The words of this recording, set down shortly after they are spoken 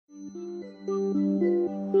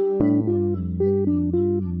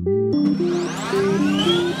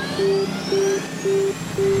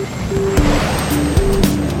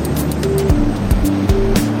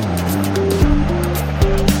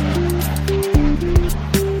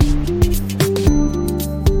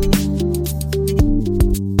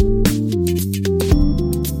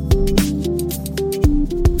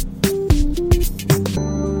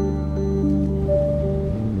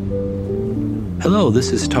Hello,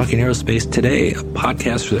 this is Talking Aerospace Today, a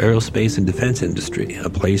podcast for the aerospace and defense industry, a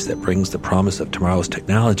place that brings the promise of tomorrow's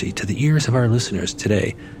technology to the ears of our listeners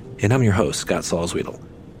today. And I'm your host, Scott Salzwedel.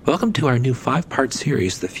 Welcome to our new 5-part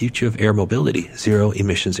series, The Future of Air Mobility, Zero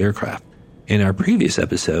Emissions Aircraft. In our previous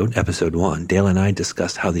episode, Episode 1, Dale and I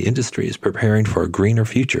discussed how the industry is preparing for a greener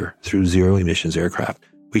future through zero emissions aircraft.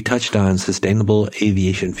 We touched on sustainable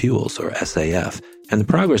aviation fuels, or SAF, and the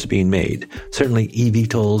progress being made. Certainly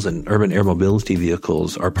eVTOLs and urban air mobility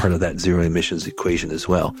vehicles are part of that zero emissions equation as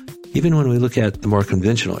well. Even when we look at the more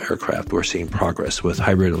conventional aircraft, we're seeing progress with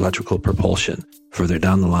hybrid electrical propulsion. Further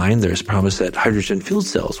down the line, there's promise that hydrogen fuel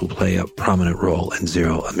cells will play a prominent role in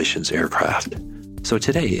zero emissions aircraft. So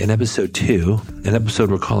today, in Episode 2, an episode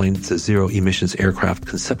we're calling the Zero Emissions Aircraft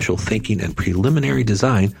Conceptual Thinking and Preliminary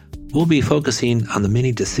Design, we'll be focusing on the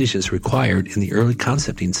many decisions required in the early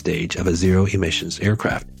concepting stage of a zero emissions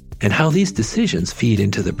aircraft and how these decisions feed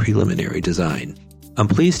into the preliminary design. I'm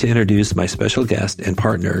pleased to introduce my special guest and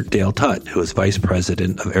partner, Dale Tutt, who is Vice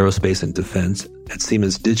President of Aerospace and Defense at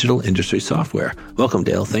Siemens Digital Industry Software. Welcome,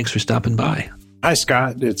 Dale. Thanks for stopping by. Hi,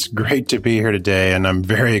 Scott. It's great to be here today, and I'm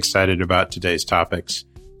very excited about today's topics.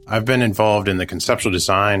 I've been involved in the conceptual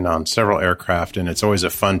design on several aircraft, and it's always a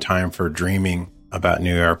fun time for dreaming about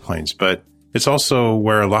new airplanes. But it's also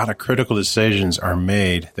where a lot of critical decisions are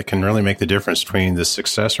made that can really make the difference between the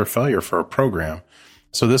success or failure for a program.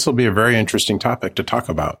 So this will be a very interesting topic to talk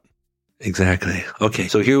about. Exactly. Okay,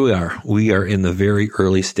 so here we are. We are in the very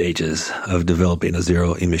early stages of developing a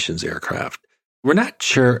zero emissions aircraft. We're not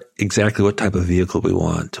sure exactly what type of vehicle we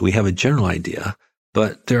want. We have a general idea,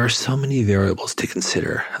 but there are so many variables to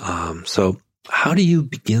consider. So how do you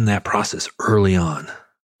begin that process early on?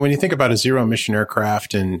 When you think about a zero emission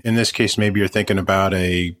aircraft, and in this case, maybe you're thinking about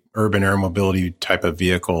a urban air mobility type of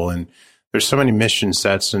vehicle, and there's so many mission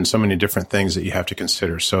sets and so many different things that you have to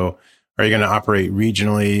consider. So are you going to operate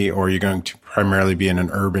regionally, or are you going to primarily be in an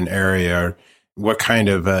urban area? What kind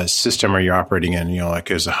of system are you operating in? You know, like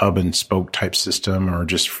as a hub and spoke type system or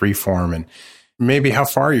just free form, and maybe how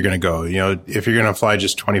far you're going to go. You know, if you're going to fly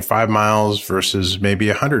just 25 miles versus maybe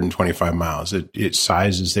 125 miles, it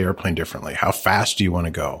sizes the airplane differently. How fast do you want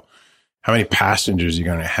to go? How many passengers are you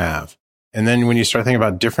going to have? And then when you start thinking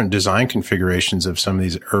about different design configurations of some of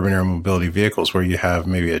these urban air mobility vehicles where you have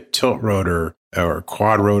maybe a tilt rotor or a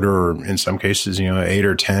quad rotor, or in some cases, 8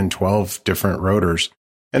 or 10, 12 different rotors.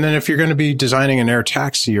 And then if you're going to be designing an air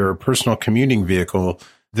taxi or a personal commuting vehicle,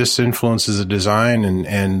 this influences the design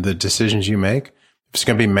and the decisions you make. If it's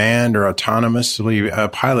going to be manned or autonomously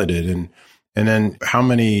piloted, and then how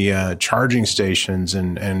many charging stations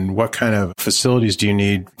and what kind of facilities do you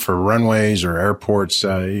need for runways or airports?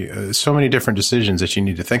 So many different decisions that you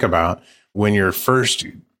need to think about when you're first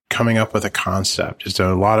coming up with a concept. It's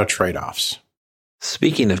a lot of trade-offs.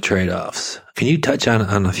 Speaking of trade-offs, can you touch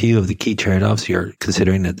on a few of the key trade-offs you're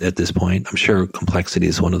considering at this point? I'm sure complexity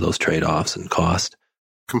is one of those trade-offs, and cost.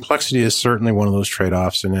 Complexity is certainly one of those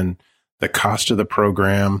trade-offs, and then the cost of the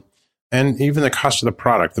program and even the cost of the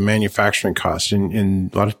product, the manufacturing cost.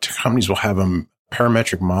 And a lot of companies will have a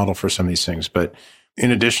parametric model for some of these things. But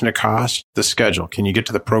in addition to cost, the schedule. Can you get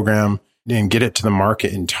to the program and get it to the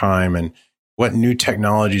market in time? And what new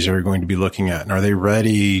technologies are you going to be looking at? And are they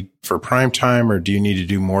ready for prime time, or do you need to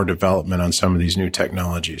do more development on some of these new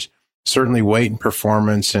technologies? Certainly weight and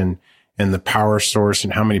performance and the power source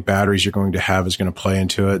and how many batteries you're going to have is going to play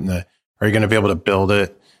into it. And are you going to be able to build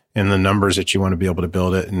it in the numbers that you want to be able to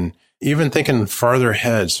build it? And even thinking farther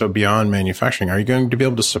ahead, so beyond manufacturing, are you going to be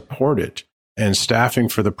able to support it? And staffing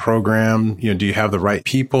for the program, do you have the right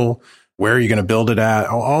people? Where are you going to build it at?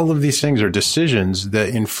 All of these things are decisions that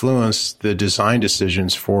influence the design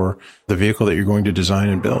decisions for the vehicle that you're going to design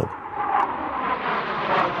and build.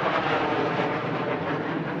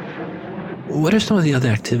 What are some of the other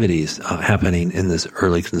activities happening in this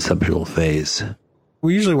early conceptual phase?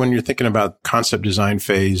 Well, usually when you're thinking about concept design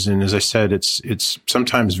phase, and as I said, it's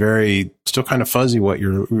sometimes still kind of fuzzy what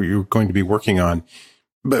you're going to be working on.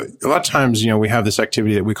 But a lot of times, we have this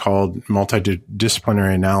activity that we call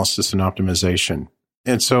multidisciplinary analysis and optimization.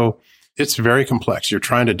 And so it's very complex. You're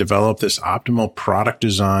trying to develop this optimal product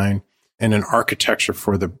design and an architecture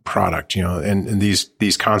for the product, and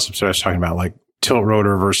these concepts that I was talking about, like tilt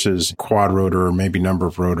rotor versus quad rotor, or maybe number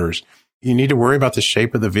of rotors. you need to worry about the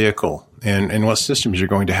shape of the vehicle and what systems you're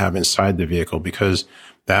going to have inside the vehicle, because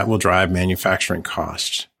that will drive manufacturing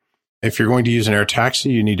costs. If you're going to use an air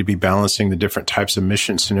taxi, you need to be balancing the different types of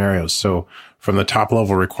mission scenarios. So from the top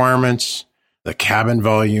level requirements, the cabin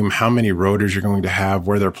volume, how many rotors you're going to have,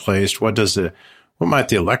 where they're placed, what might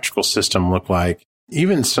the electrical system look like?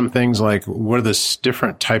 Even some things like what are the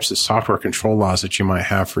different types of software control laws that you might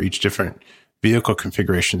have for each different vehicle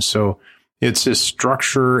configuration. So it's this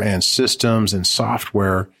structure and systems and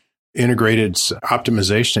software integrated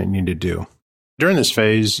optimization that you need to do. During this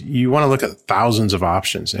phase, you want to look at thousands of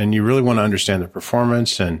options, and you really want to understand the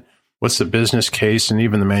performance and what's the business case and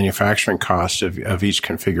even the manufacturing cost of each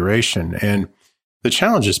configuration. And the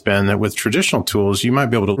challenge has been that with traditional tools, you might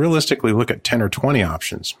be able to realistically look at 10 or 20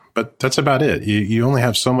 options, but that's about it. You only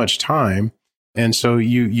have so much time. And so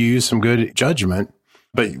you use some good judgment.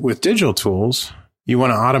 But with digital tools, you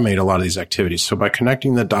want to automate a lot of these activities. So by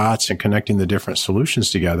connecting the dots and connecting the different solutions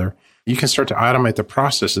together, you can start to automate the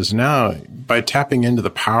processes. Now, by tapping into the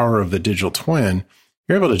power of the digital twin,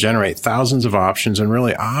 you're able to generate thousands of options and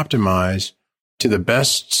really optimize to the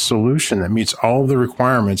best solution that meets all of the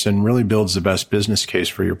requirements and really builds the best business case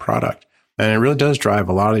for your product. And it really does drive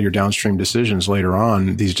a lot of your downstream decisions later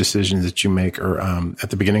on, these decisions that you make are at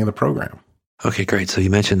the beginning of the program. Okay, great. So you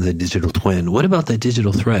mentioned the digital twin. What about the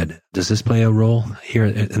digital thread? Does this play a role here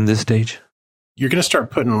in this stage? You're going to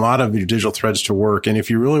start putting a lot of your digital threads to work. And if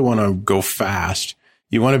you really want to go fast,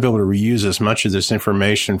 you want to be able to reuse as much of this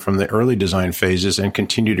information from the early design phases and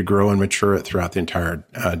continue to grow and mature it throughout the entire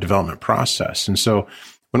development process. And so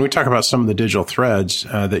when we talk about some of the digital threads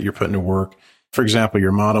that you're putting to work, for example,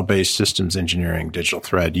 your model-based systems engineering digital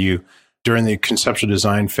thread, during the conceptual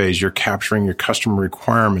design phase, you're capturing your customer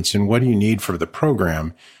requirements and what do you need for the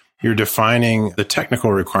program. You're defining the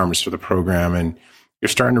technical requirements for the program, and you're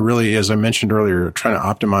starting to really, as I mentioned earlier, trying to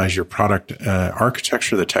optimize your product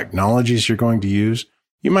architecture, the technologies you're going to use.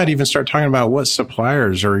 You might even start talking about what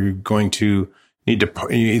suppliers are you going to need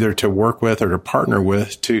to either to work with or to partner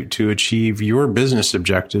with to achieve your business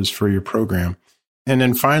objectives for your program. And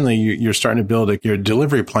then finally, you're starting to build your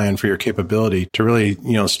delivery plan for your capability to really,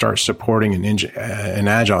 start supporting an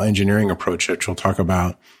agile engineering approach, which we'll talk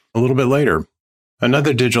about a little bit later.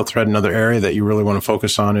 Another digital thread, another area that you really want to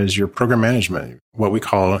focus on is your program management, what we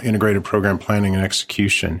call integrated program planning and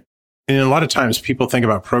execution. And a lot of times people think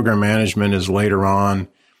about program management as later on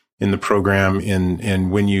in the program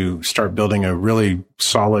and when you start building a really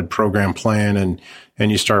solid program plan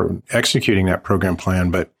and you start executing that program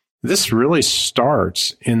plan. But this really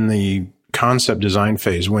starts in the concept design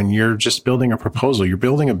phase when you're just building a proposal. You're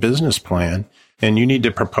building a business plan and you need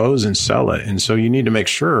to propose and sell it. And so you need to make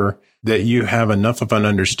sure that you have enough of an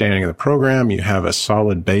understanding of the program. You have a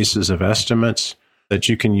solid basis of estimates that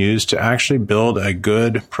you can use to actually build a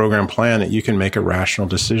good program plan that you can make a rational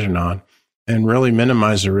decision on and really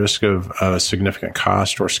minimize the risk of significant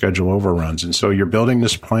cost or schedule overruns. And so you're building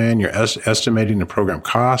this plan, you're estimating the program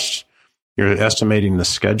costs, you're estimating the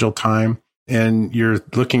schedule time, and you're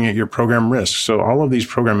looking at your program risks. So all of these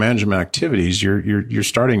program management activities, you're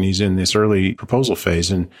starting these in this early proposal phase.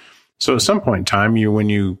 And so at some point in time, when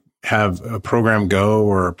you have a program go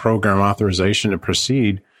or a program authorization to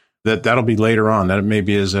proceed, that'll be later on. That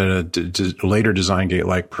maybe is at a later design gate,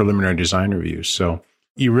 like preliminary design reviews. So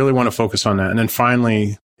you really want to focus on that. And then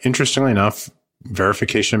finally, interestingly enough,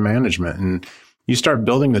 verification management. And you start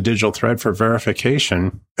building the digital thread for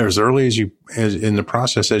verification as early as in the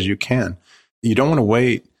process as you can. You don't want to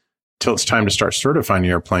wait till it's time to start certifying the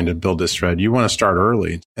airplane to build this thread. You want to start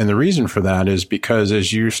early. And the reason for that is because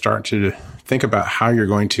as you start to think about how you're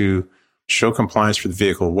going to show compliance for the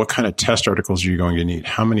vehicle, what kind of test articles are you going to need?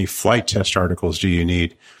 How many flight test articles do you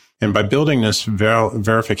need? And by building this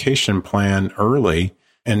verification plan early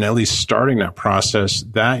and at least starting that process,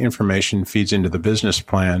 that information feeds into the business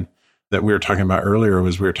plan that we were talking about earlier.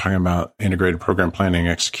 We were talking about integrated program planning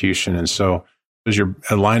and execution. And so as you're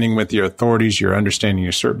aligning with your authorities, you're understanding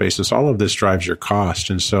your cert basis, all of this drives your cost.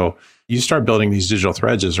 And so you start building these digital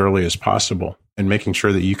threads as early as possible and making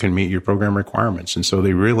sure that you can meet your program requirements. And so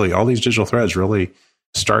all these digital threads really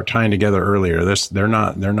start tying together earlier. They're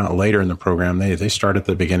not later in the program. They start at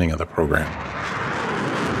the beginning of the program.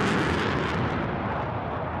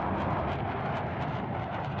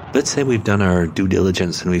 Let's say we've done our due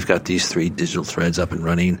diligence and we've got these 3 digital threads up and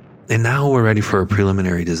running, and now we're ready for a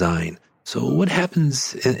preliminary design. So what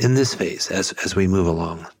happens in this phase as we move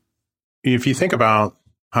along? If you think about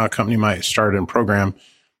how a company might start in program,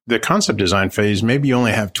 the concept design phase, maybe you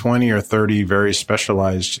only have 20 or 30 very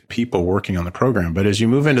specialized people working on the program. But as you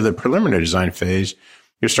move into the preliminary design phase,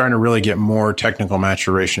 you're starting to really get more technical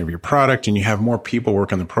maturation of your product, and you have more people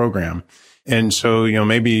work on the program. And so,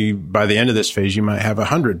 maybe by the end of this phase, you might have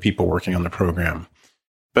 100 people working on the program.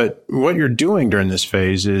 But what you're doing during this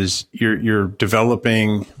phase is you're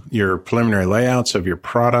developing your preliminary layouts of your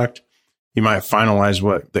product. You might finalize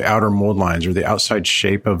what the outer mold lines or the outside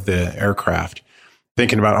shape of the aircraft,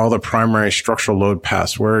 thinking about all the primary structural load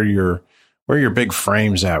paths, where are your big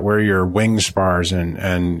frames at, where are your wing spars,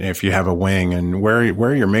 and if you have a wing, and where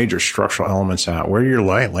are your major structural elements at, where are your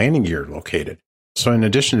landing gear located. So in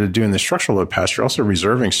addition to doing the structural load paths, you're also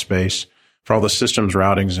reserving space for all the systems,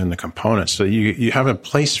 routings, and the components. So you have a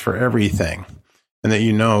place for everything, and that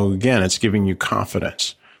again, it's giving you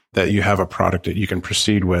confidence that you have a product that you can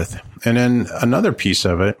proceed with. And then another piece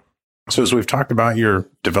of it, so as we've talked about, you're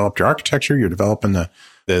developed your architecture, you're developing the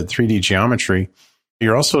 3D geometry,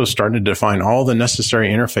 you're also starting to define all the necessary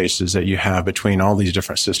interfaces that you have between all these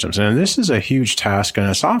different systems. And this is a huge task, and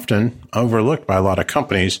it's often overlooked by a lot of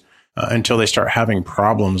companies until they start having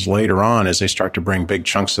problems later on as they start to bring big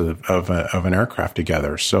chunks of an aircraft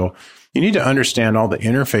together. So you need to understand all the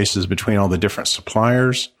interfaces between all the different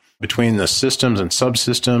suppliers, between the systems and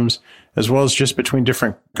subsystems, as well as just between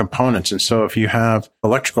different components. And so if you have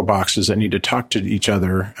electrical boxes that need to talk to each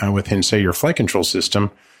other within, say, your flight control system,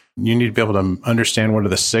 you need to be able to understand what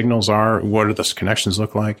the signals are, what do those connections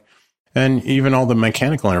look like, and even all the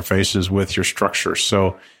mechanical interfaces with your structure.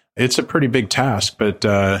 So it's a pretty big task, but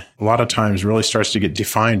a lot of times really starts to get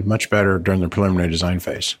defined much better during the preliminary design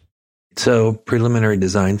phase. So preliminary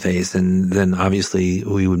design phase, and then obviously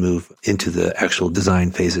we would move into the actual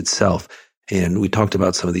design phase itself. And we talked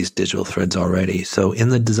about some of these digital threads already. So in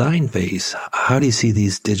the design phase, how do you see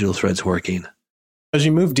these digital threads working? As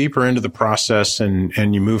you move deeper into the process and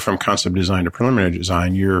you move from concept design to preliminary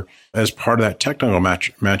design, you're, as part of that technical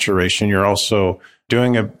maturation, you're also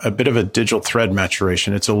doing a bit of a digital thread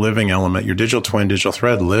maturation. It's a living element. Your digital twin, digital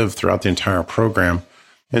thread live throughout the entire program.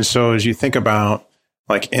 And so as you think about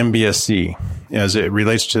like MBSE, as it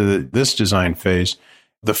relates to this design phase,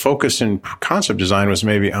 the focus in concept design was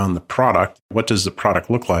maybe on the product. What does the product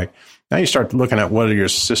look like? Now you start looking at what do your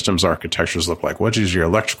systems architectures look like? What does your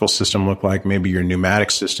electrical system look like? Maybe your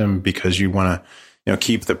pneumatic system, because you want to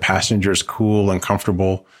keep the passengers cool and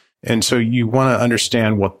comfortable. And so you want to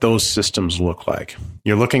understand what those systems look like.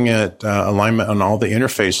 You're looking at alignment on all the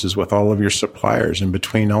interfaces with all of your suppliers and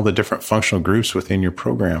between all the different functional groups within your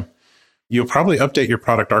program. You'll probably update your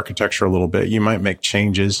product architecture a little bit. You might make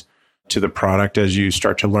changes to the product as you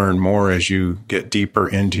start to learn more, as you get deeper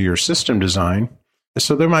into your system design.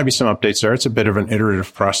 So there might be some updates there. It's a bit of an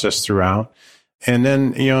iterative process throughout. And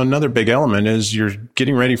then, another big element is you're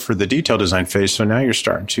getting ready for the detail design phase. So now you're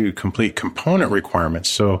starting to complete component requirements.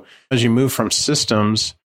 So as you move from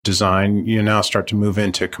systems design, you now start to move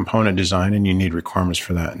into component design, and you need requirements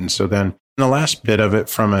for that. And so then the last bit of it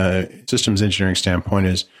from a systems engineering standpoint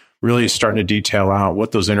is really starting to detail out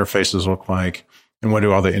what those interfaces look like and what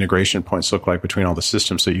do all the integration points look like between all the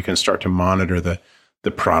systems, so you can start to monitor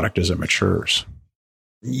the product as it matures.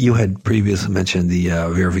 You had previously mentioned the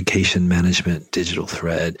verification management digital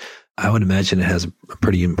thread. I would imagine it has a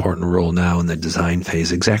pretty important role now in the design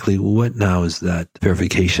phase. Exactly what now is that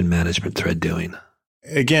verification management thread doing?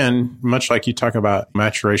 Again, much like you talk about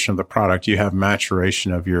maturation of the product, you have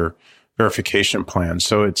maturation of your verification plan.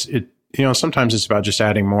 So sometimes it's about just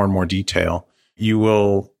adding more and more detail. You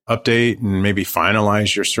will update and maybe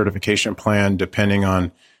finalize your certification plan depending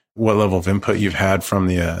on what level of input you've had from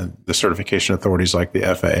the certification authorities like the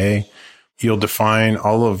FAA. You'll define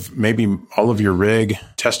all of your rig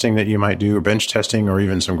testing that you might do, or bench testing, or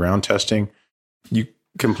even some ground testing. You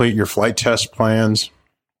complete your flight test plans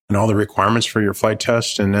and all the requirements for your flight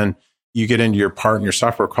test, and then you get into your part and your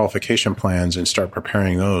software qualification plans and start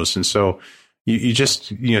preparing those. And so you just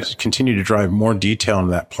continue to drive more detail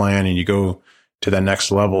into that plan, and you go to that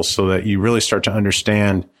next level so that you really start to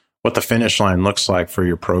understand what the finish line looks like for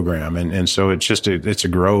your program. And so it's a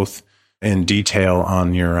growth in detail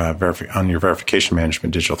on your verification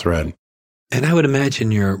management digital thread. And I would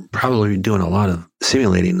imagine you're probably doing a lot of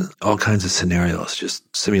simulating all kinds of scenarios.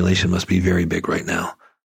 Just simulation must be very big right now.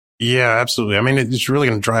 Yeah, absolutely. I mean, it's really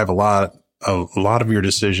going to drive a lot of your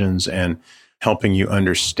decisions and helping you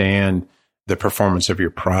understand the performance of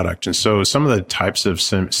your product. And so some of the types of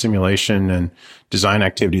simulation and design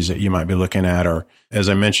activities that you might be looking at are, as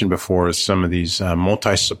I mentioned before, some of these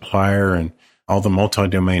multi-supplier and all the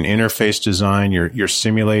multi-domain interface design. You're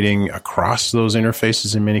simulating across those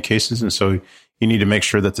interfaces in many cases. And so you need to make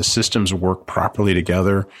sure that the systems work properly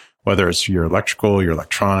together, whether it's your electrical, your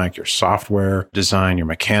electronic, your software design, your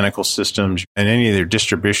mechanical systems, and any of their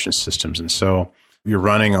distribution systems. And so You're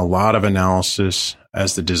running a lot of analysis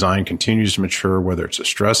as the design continues to mature, whether it's a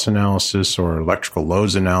stress analysis or electrical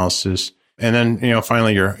loads analysis. And then,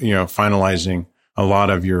 finally, you're, finalizing a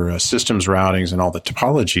lot of your systems routings and all the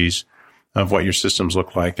topologies of what your systems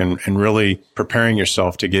look like, and really preparing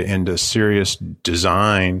yourself to get into serious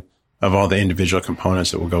design of all the individual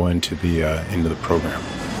components that will go into the program.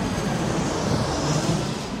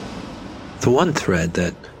 The one thread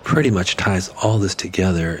that pretty much ties all this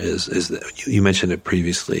together is that you mentioned it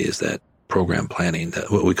previously, is that program planning,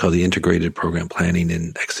 what we call the integrated program planning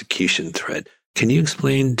and execution thread. Can you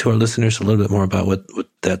explain to our listeners a little bit more about what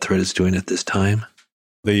that thread is doing at this time?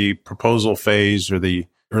 The proposal phase, or the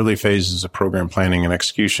early phases of program planning and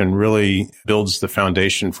execution, really builds the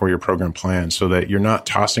foundation for your program plan so that you're not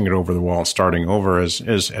tossing it over the wall and starting over as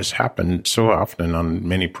happened so often on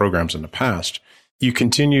many programs in the past. You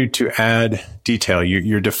continue to add detail.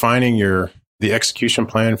 You're defining the execution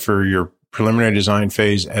plan for your preliminary design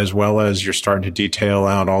phase, as well as you're starting to detail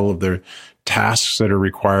out all of the tasks that are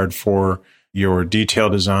required for your detail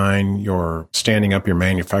design, your standing up your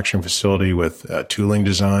manufacturing facility with tooling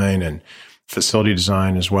design and facility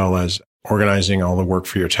design, as well as organizing all the work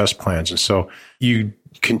for your test plans. And so you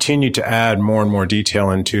continue to add more and more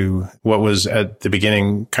detail into what was at the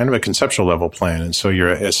beginning kind of a conceptual level plan. And so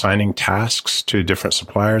you're assigning tasks to different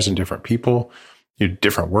suppliers and different people, your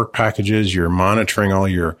different work packages, you're monitoring all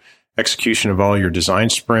your execution of all your design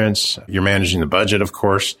sprints, you're managing the budget, of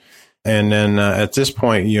course. And then at this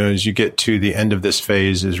point, as you get to the end of this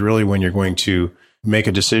phase is really when you're going to make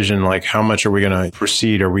a decision, like how much are we going to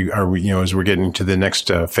proceed? Are we, as we're getting to the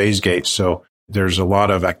next phase gate. So there's a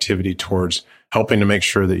lot of activity towards helping to make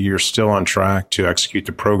sure that you're still on track to execute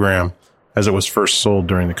the program as it was first sold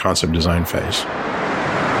during the concept design phase.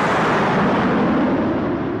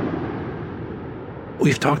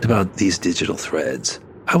 We've talked about these digital threads.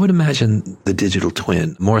 I would imagine the digital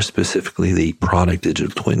twin, more specifically the product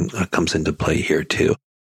digital twin, comes into play here too.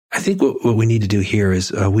 I think what we need to do here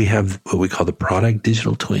is we have what we call the product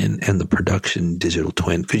digital twin and the production digital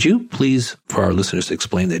twin. Could you please, for our listeners,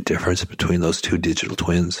 explain the difference between those two digital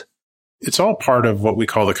twins? It's all part of what we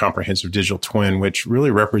call the comprehensive digital twin, which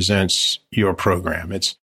really represents your program.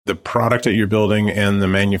 It's the product that you're building and the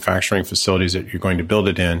manufacturing facilities that you're going to build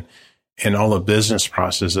it in, and all the business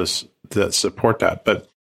processes that support that. But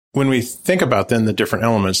when we think about then the different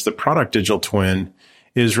elements, the product digital twin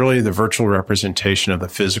is really the virtual representation of the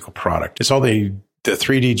physical product. It's all the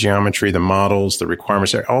 3D geometry, the models, the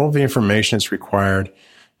requirements, all of the information that's required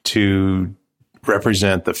to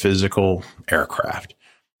represent the physical aircraft.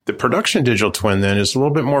 The production digital twin then is a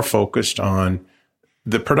little bit more focused on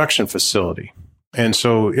the production facility. And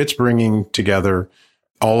so it's bringing together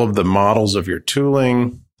all of the models of your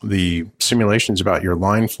tooling, the simulations about your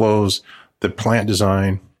line flows, the plant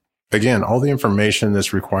design. Again, all the information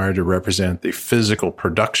that's required to represent the physical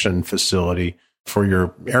production facility for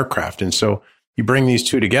your aircraft. And so you bring these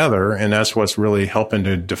two together, and that's what's really helping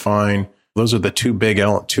to define. Those are the two big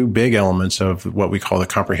elements of what we call the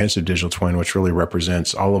comprehensive digital twin, which really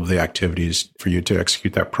represents all of the activities for you to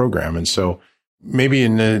execute that program. And so maybe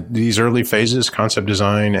in these early phases, concept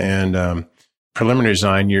design and preliminary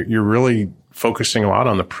design, you're really focusing a lot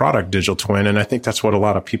on the product digital twin. And I think that's what a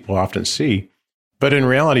lot of people often see. But in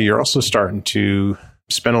reality, you're also starting to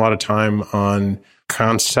spend a lot of time on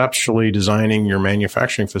conceptually designing your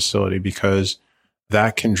manufacturing facility, because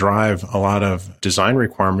that can drive a lot of design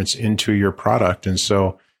requirements into your product. And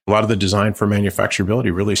so a lot of the design for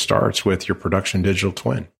manufacturability really starts with your production digital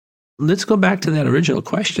twin. Let's go back to that original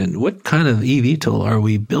question. What kind of eVTOL are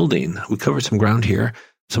we building? We covered some ground here,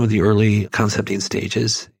 some of the early concepting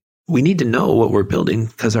stages. We need to know what we're building,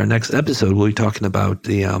 because our next episode will be talking about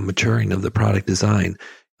the maturing of the product design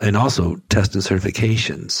and also test and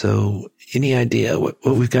certification. So any idea what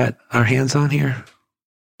we've got our hands on here?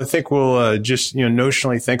 I think we'll just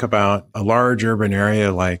notionally think about a large urban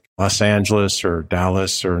area like Los Angeles or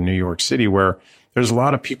Dallas or New York City, where there's a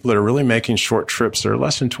lot of people that are really making short trips that are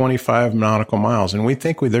less than 25 nautical miles. And we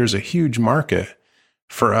think there's a huge market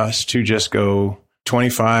for us to just go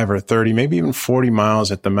 25 or 30, maybe even 40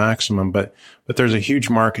 miles at the maximum. But there's a huge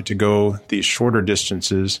market to go these shorter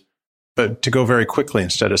distances, but to go very quickly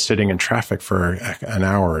instead of sitting in traffic for an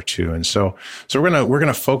hour or two. And so we're going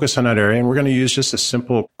to focus on that area, and we're going to use just a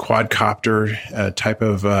simple quadcopter type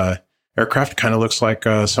of aircraft. Kind of looks like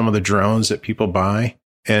some of the drones that people buy,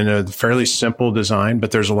 and a fairly simple design,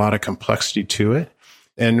 but there's a lot of complexity to it.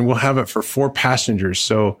 And we'll have it for 4 passengers.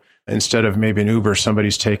 So instead of maybe an Uber,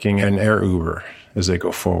 somebody's taking an Air Uber as they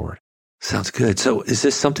go forward. Sounds good. So is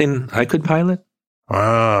this something I could pilot?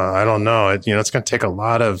 I don't know. It's going to take a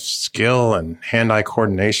lot of skill and hand-eye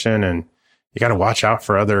coordination. And, you got to watch out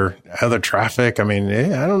for other traffic. I mean,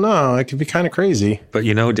 I don't know. It can be kind of crazy. But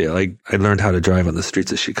Dale, I learned how to drive on the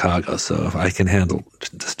streets of Chicago. So if I can handle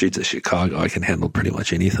the streets of Chicago, I can handle pretty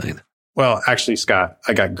much anything. Well, actually, Scott,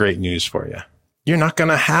 I got great news for you. You're not going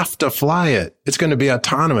to have to fly it. It's going to be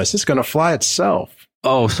autonomous. It's going to fly itself.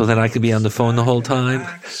 Oh, so then I could be on the phone the whole time?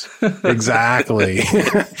 Exactly.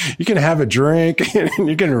 You can have a drink and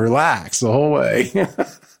you can relax the whole way.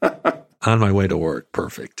 On my way to work.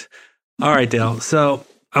 Perfect. All right, Dale. So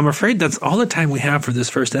I'm afraid that's all the time we have for this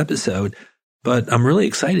first episode, but I'm really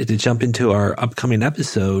excited to jump into our upcoming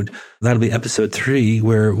episode. That'll be episode 3,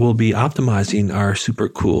 where we'll be optimizing our super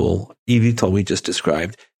cool eVTOL we just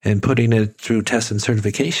described and putting it through test and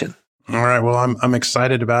certification. All right. Well, I'm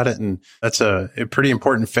excited about it. And that's a pretty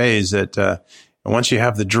important phase that once you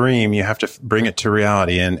have the dream, you have to bring it to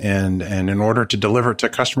reality. And in order to deliver it to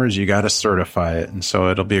customers, you got to certify it. And so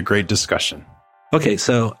it'll be a great discussion. Okay.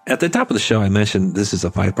 So at the top of the show, I mentioned this is a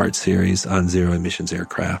 5-part series on zero emissions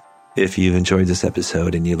aircraft. If you've enjoyed this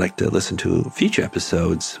episode and you'd like to listen to future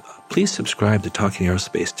episodes, please subscribe to Talking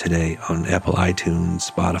Aerospace today on Apple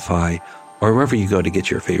iTunes, Spotify, or wherever you go to get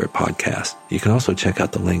your favorite podcast. You can also check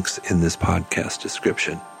out the links in this podcast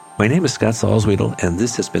description. My name is Scott Salzwedel, and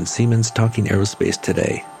this has been Siemens Talking Aerospace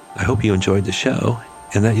Today. I hope you enjoyed the show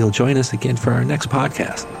and that you'll join us again for our next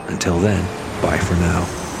podcast. Until then, bye for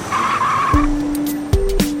now.